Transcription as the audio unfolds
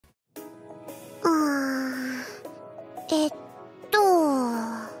えっとあ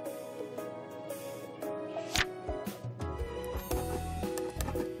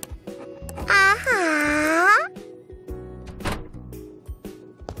は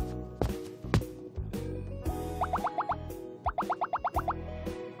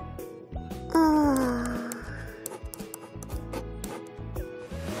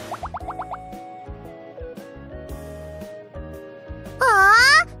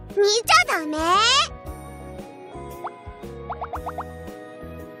見ちゃダメ。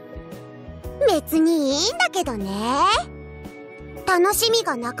別にいいんだけどね。楽しみ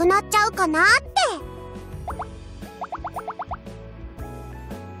がなくなっちゃうかなって。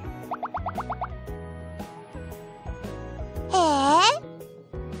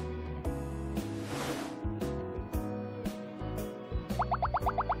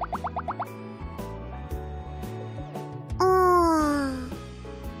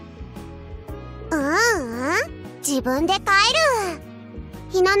自分で帰る。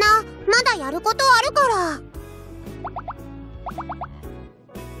ひなな、まだやることあるから。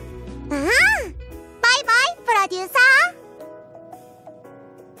バイバイ、プロデューサ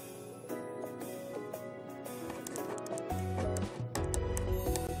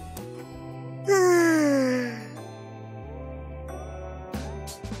ー。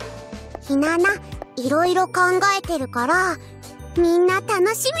ひなな、いろいろ考えてるから、みんな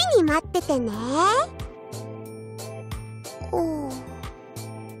楽しみに待っててね。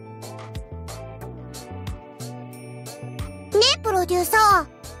ねえプロデューサ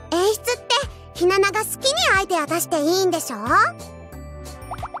ー、演出ってひななが好きにアイデア出していいんでしょ？やは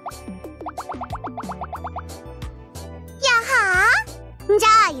ー？じゃ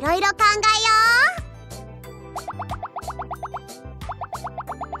あいろいろ考えよ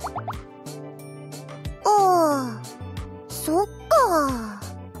う。おー、そっか。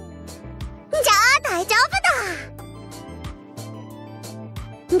じゃあ大丈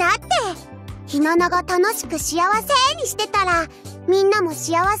夫だ。だってひななが楽しく幸せにしてたらみんなも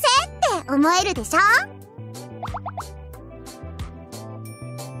幸せって思えるでしょ？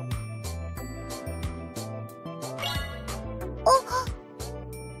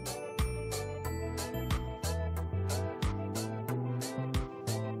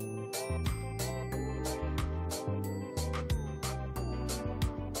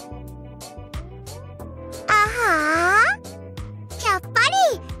あはー、やっぱり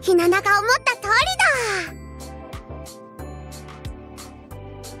ひななが思った通りだ。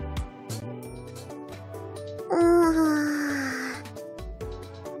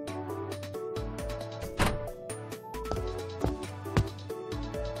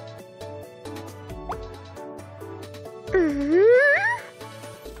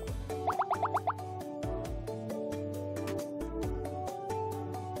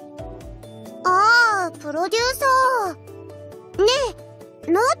ああ、プロデューサー。ね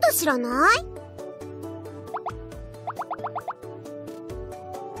え、ノート知らない？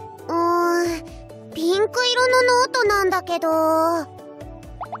ピンク色のノートなんだけど。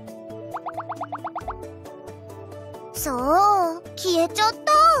そう、消えちゃった。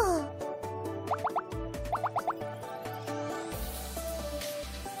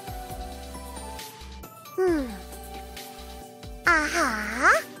あはー、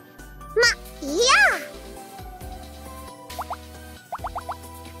ま、いいや。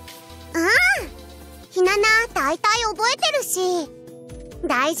ひなな、大体覚えてるし。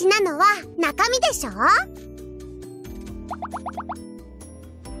大事なのは中身でしょ？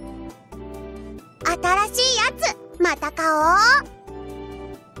新しいやつ、また買おう。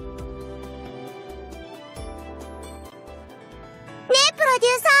ねえ、プロデュー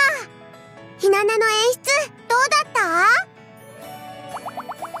サー。ひななの演出、どうだっ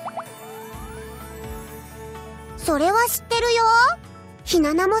た？それは知ってるよ。ひ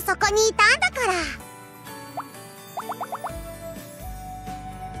ななもそこにいたんだから。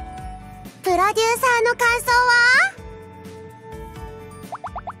プロデューサーの感想は？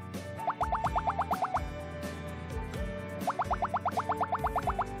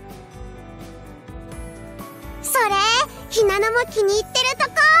それ、ひななも気に入ってると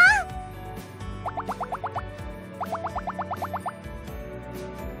こ？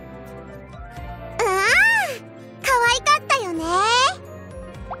可愛かったよね。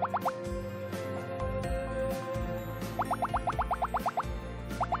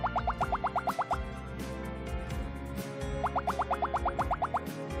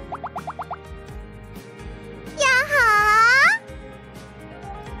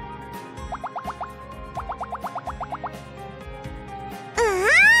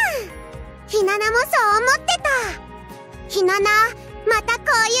ひななもそう思ってた。ひなな、またこ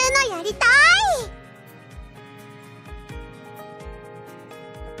ういうのやりたい。